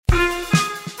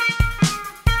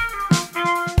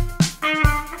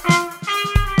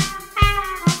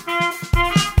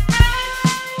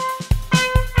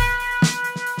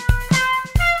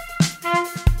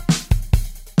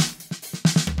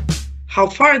how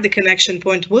far the connection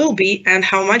point will be, and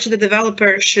how much the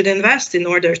developer should invest in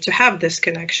order to have this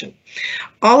connection.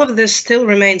 All of this still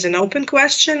remains an open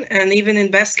question, and even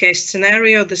in best case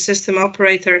scenario, the system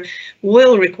operator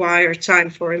will require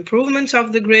time for improvement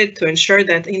of the grid to ensure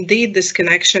that indeed this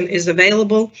connection is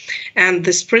available and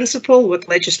this principle, what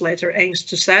legislator aims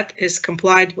to set, is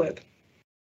complied with.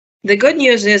 The good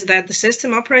news is that the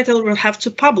system operator will have to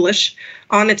publish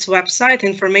on its website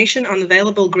information on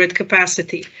available grid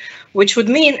capacity, which would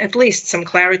mean at least some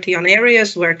clarity on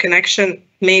areas where connection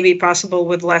may be possible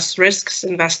with less risks,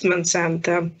 investments, and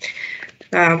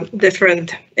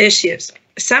different issues.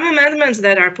 Some amendments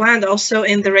that are planned also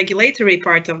in the regulatory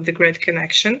part of the grid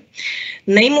connection,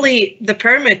 namely the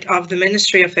permit of the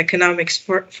Ministry of Economics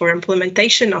for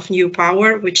implementation of new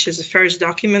power, which is the first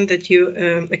document that you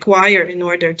acquire in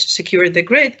order to secure the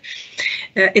grid.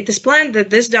 It is planned that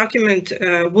this document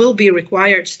will be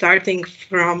required starting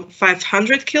from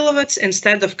 500 kilowatts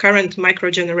instead of current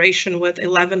microgeneration with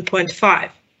 11.5.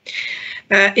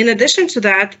 In addition to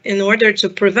that, in order to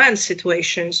prevent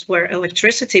situations where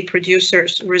electricity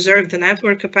producers reserve the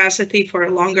network capacity for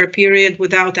a longer period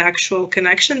without actual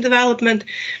connection development,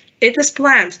 it is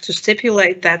planned to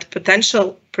stipulate that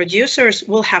potential producers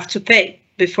will have to pay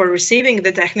before receiving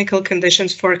the technical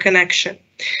conditions for connection.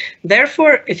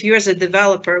 Therefore, if you as a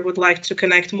developer would like to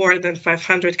connect more than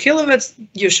 500 kilowatts,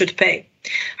 you should pay.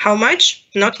 How much?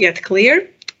 Not yet clear,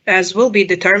 as will be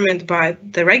determined by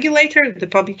the regulator, the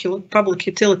Public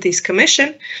Utilities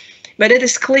Commission, but it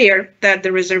is clear that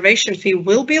the reservation fee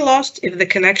will be lost if the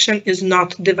connection is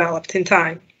not developed in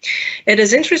time. It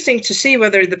is interesting to see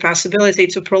whether the possibility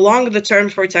to prolong the term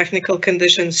for technical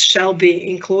conditions shall be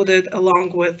included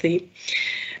along with the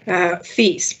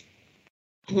fees.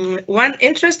 One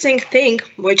interesting thing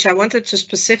which I wanted to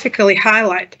specifically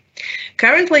highlight.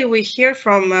 Currently, we hear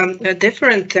from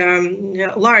different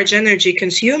large energy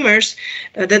consumers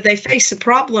that they face a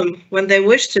problem when they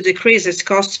wish to decrease its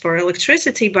costs for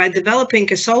electricity by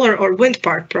developing a solar or wind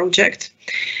park project.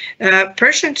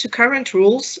 Pursuant to current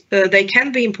rules, they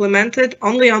can be implemented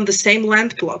only on the same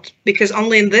land plot, because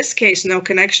only in this case no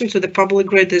connection to the public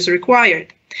grid is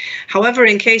required. However,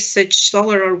 in case such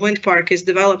solar or wind park is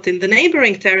developed in the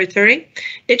neighboring territory,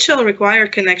 it shall require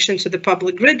connection to the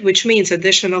public grid, which means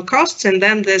additional costs, and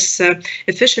then this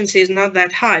efficiency is not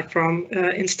that high from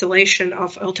installation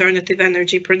of alternative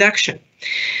energy production.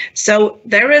 So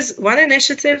there is one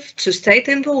initiative to state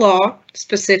in the law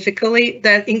specifically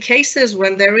that in cases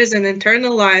when there is an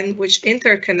internal line which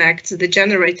interconnects the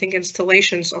generating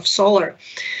installations of solar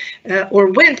or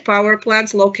wind power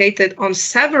plants located on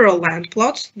several land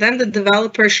plots, then the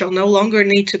developer shall no longer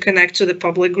need to connect to the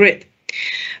public grid.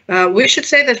 We should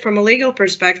say that from a legal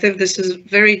perspective, this is a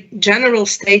very general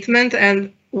statement,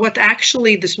 and what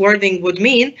actually this wording would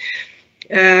mean,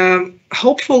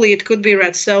 hopefully it could be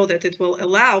read so that it will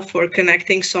allow for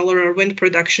connecting solar or wind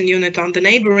production unit on the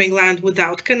neighboring land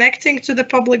without connecting to the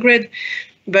public grid.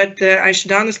 But I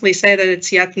should honestly say that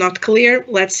it's yet not clear.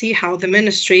 Let's see how the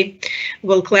ministry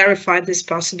will clarify this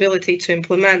possibility to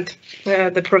implement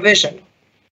the provision.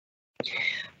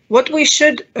 What we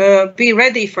should be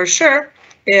ready for sure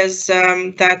is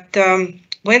that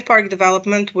wind park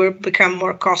development will become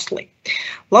more costly.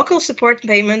 Local support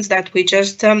payments that we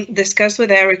just discussed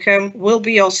with Erika will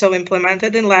be also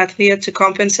implemented in Latvia to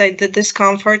compensate the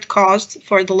discomfort caused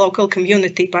for the local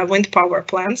community by wind power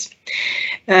plants.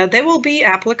 They will be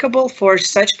applicable for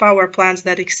such power plants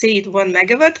that exceed 1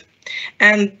 megawatt,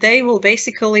 and they will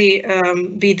basically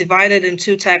be divided in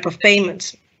two types of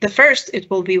payments. The first, it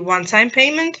will be one-time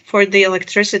payment for the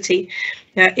electricity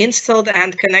installed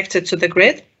and connected to the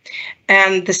grid.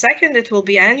 And the second, it will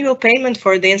be annual payment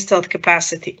for the installed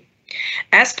capacity.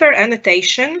 As per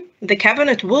annotation, the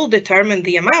Cabinet will determine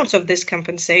the amount of this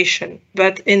compensation,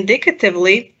 but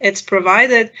indicatively, it's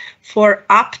provided for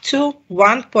up to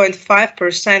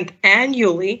 1.5%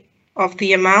 annually of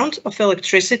the amount of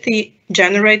electricity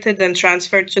generated and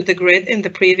transferred to the grid in the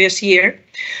previous year,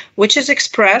 which is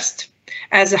expressed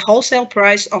as a wholesale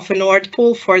price of a Nord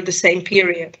Pool for the same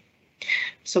period.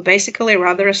 So basically,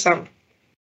 rather a sum.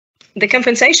 The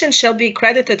compensation shall be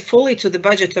credited fully to the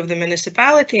budget of the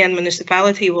municipality, and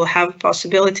municipality will have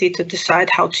possibility to decide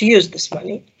how to use this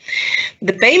money.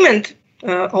 The payment,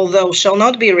 although shall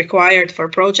not be required for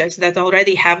projects that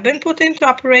already have been put into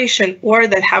operation or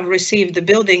that have received the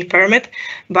building permit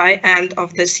by end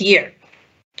of this year.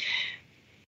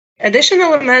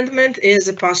 Additional amendment is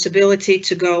a possibility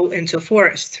to go into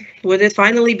forest. Would it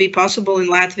finally be possible in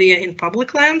Latvia in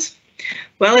public lands?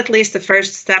 Well, at least the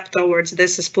first step towards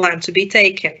this is planned to be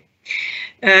taken.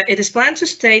 It is planned to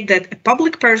state that a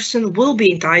public person will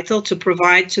be entitled to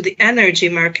provide to the energy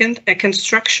merchant a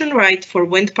construction right for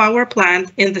wind power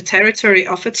plant in the territory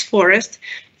of its forest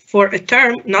for a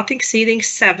term not exceeding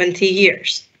 70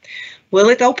 years. Will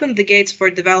it open the gates for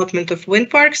development of wind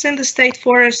parks in the state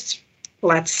forests?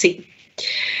 Let's see.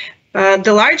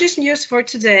 The largest news for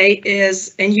today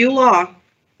is a new law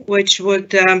which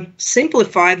would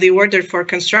simplify the order for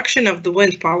construction of the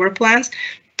wind power plants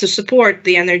to support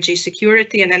the energy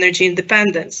security and energy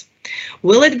independence.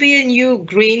 Will it be a new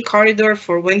green corridor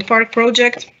for wind park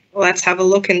project? Let's have a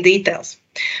look in details.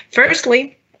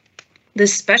 Firstly,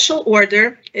 this special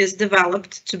order is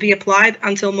developed to be applied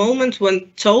until moment when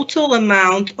total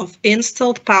amount of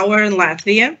installed power in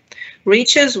Latvia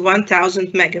reaches 1,000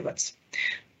 megawatts.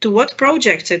 To what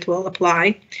projects it will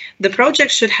apply? The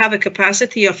project should have a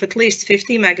capacity of at least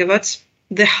 50 megawatts.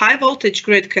 The high voltage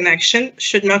grid connection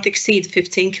should not exceed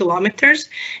 15 kilometers,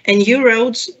 and new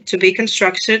roads to be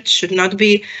constructed should not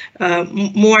be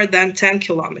more than 10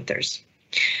 kilometers.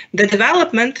 The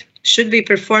development should be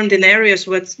performed in areas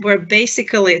where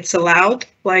basically it's allowed,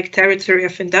 like territory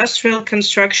of industrial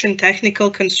construction, technical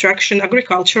construction,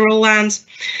 agricultural lands,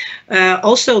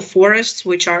 also forests,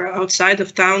 which are outside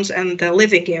of towns and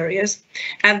living areas.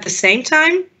 At the same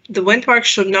time, the wind park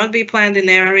should not be planned in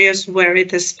areas where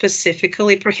it is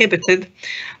specifically prohibited,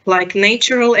 like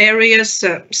natural areas,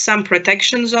 some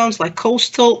protection zones, like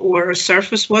coastal or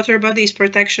surface water bodies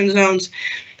protection zones.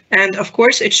 And of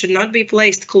course, it should not be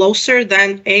placed closer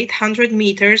than 800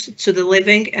 meters to the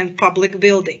living and public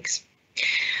buildings.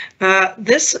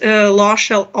 This law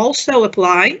shall also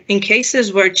apply in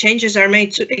cases where changes are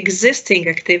made to existing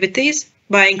activities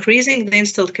by increasing the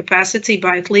installed capacity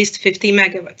by at least 50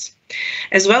 megawatts,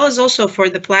 as well as also for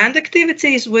the planned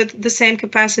activities with the same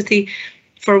capacity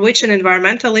for which an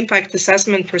environmental impact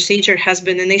assessment procedure has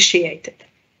been initiated.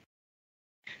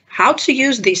 How to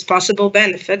use these possible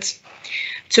benefits?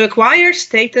 To acquire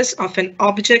status of an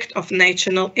object of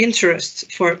national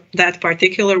interest for that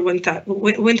particular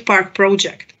wind park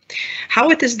project. How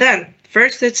it is done?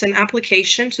 First, it's an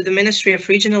application to the Ministry of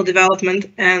Regional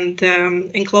Development, and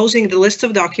enclosing the list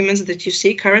of documents that you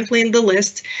see currently in the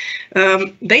list.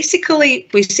 Basically,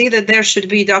 we see that there should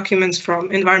be documents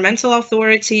from environmental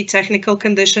authority, technical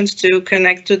conditions to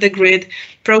connect to the grid,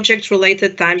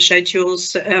 project-related time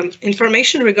schedules,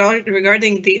 information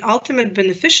regarding the ultimate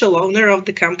beneficial owner of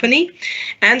the company,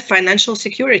 and financial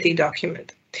security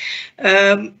document.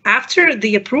 After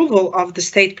the approval of the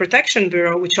State Protection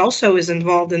Bureau, which also is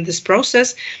involved in this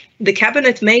process, the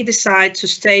Cabinet may decide to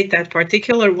state that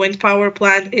particular wind power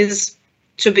plant is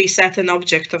to be set an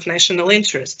object of national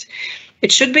interest. It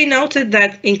should be noted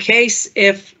that in case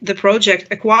if the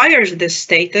project acquires this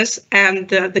status and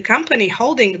the company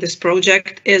holding this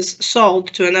project is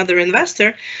sold to another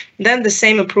investor, then the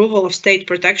same approval of State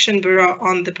Protection Bureau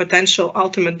on the potential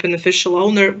ultimate beneficial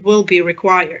owner will be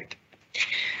required.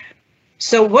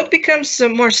 So what becomes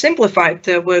more simplified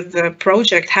with the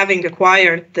project having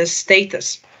acquired this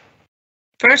status?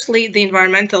 Firstly, the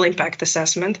environmental impact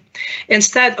assessment.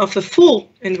 Instead of a full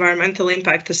environmental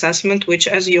impact assessment, which,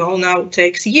 as you all know,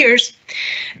 takes years,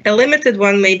 a limited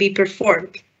one may be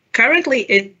performed. Currently,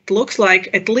 it looks like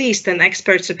at least an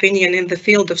expert's opinion in the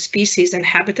field of species and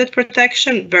habitat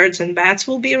protection, birds and bats,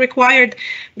 will be required,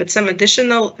 but some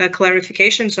additional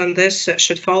clarifications on this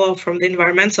should follow from the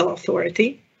environmental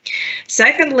authority.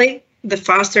 Secondly, the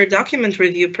faster document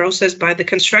review process by the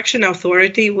construction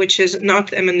authority, which is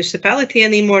not a municipality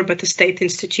anymore, but a state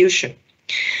institution.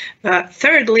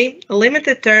 Thirdly,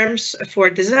 limited terms for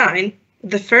design.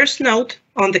 The first note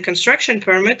on the construction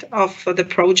permit of the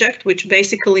project, which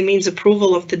basically means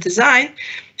approval of the design,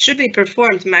 should be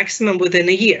performed maximum within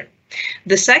a year.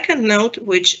 The second note,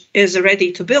 which is a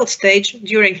ready-to-build stage,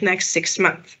 during next 6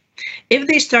 months. If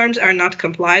these terms are not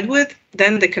complied with,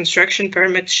 then the construction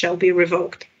permit shall be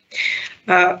revoked.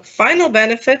 Final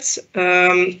benefits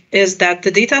is that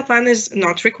the detailed plan is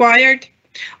not required.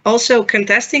 Also,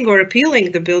 contesting or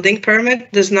appealing the building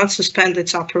permit does not suspend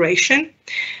its operation.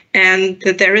 And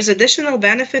that there is additional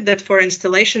benefit that for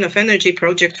installation of energy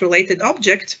project-related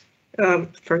objects,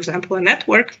 for example, a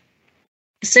network,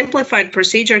 a simplified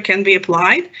procedure can be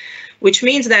applied, which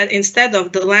means that instead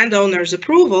of the landowner's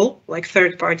approval, like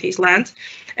third parties' land,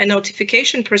 a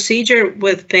notification procedure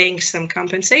with paying some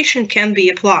compensation can be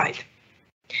applied.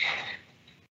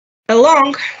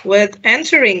 Along with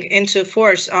entering into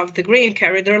force of the Green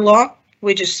Corridor Law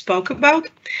we just spoke about,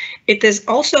 it is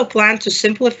also planned to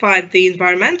simplify the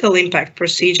environmental impact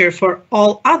procedure for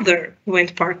all other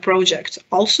wind park projects,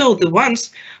 also the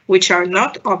ones which are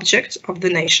not objects of the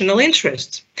national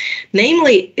interest.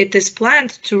 Namely, it is planned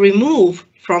to remove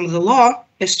from the law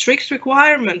a strict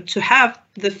requirement to have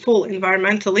the full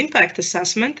environmental impact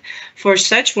assessment for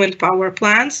such wind power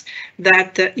plants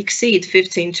that exceed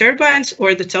 15 turbines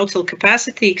or the total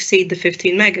capacity exceed the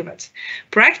 15 megawatts.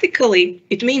 Practically,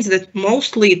 it means that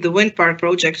mostly the wind park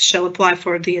projects shall apply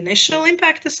for the initial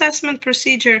impact assessment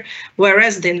procedure,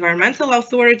 whereas the environmental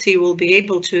authority will be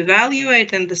able to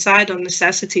evaluate and decide on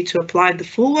necessity to apply the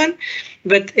full one,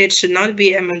 but it should not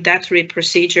be a mandatory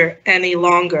procedure any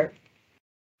longer.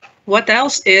 What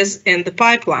else is in the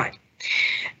pipeline?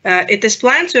 It is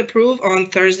planned to approve on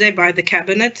Thursday by the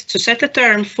Cabinet to set a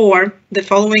term for the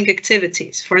following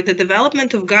activities: for the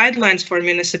development of guidelines for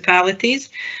municipalities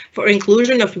for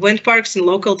inclusion of wind parks in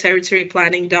local territory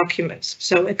planning documents.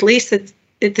 So at least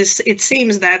it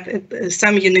seems that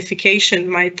some unification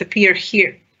might appear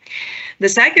here. The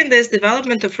second is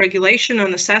development of regulation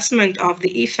on assessment of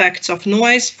the effects of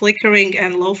noise, flickering,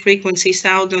 and low-frequency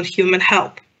sound on human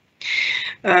health.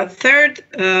 Third,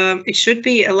 it should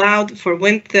be allowed for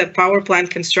wind power plant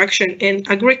construction in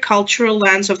agricultural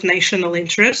lands of national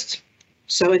interest,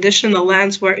 so additional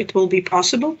lands where it will be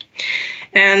possible.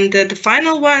 And the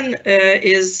final one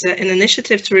is an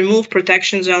initiative to remove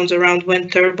protection zones around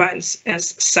wind turbines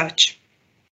as such.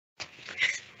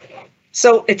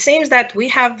 So it seems that we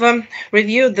have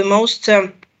reviewed the most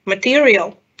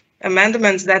material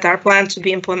amendments that are planned to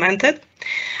be implemented.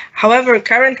 However,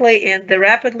 currently in the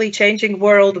rapidly changing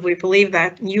world, we believe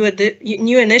that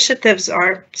new initiatives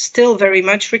are still very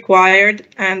much required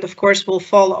and, of course, will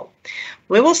follow.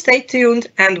 We will stay tuned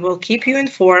and will keep you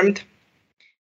informed.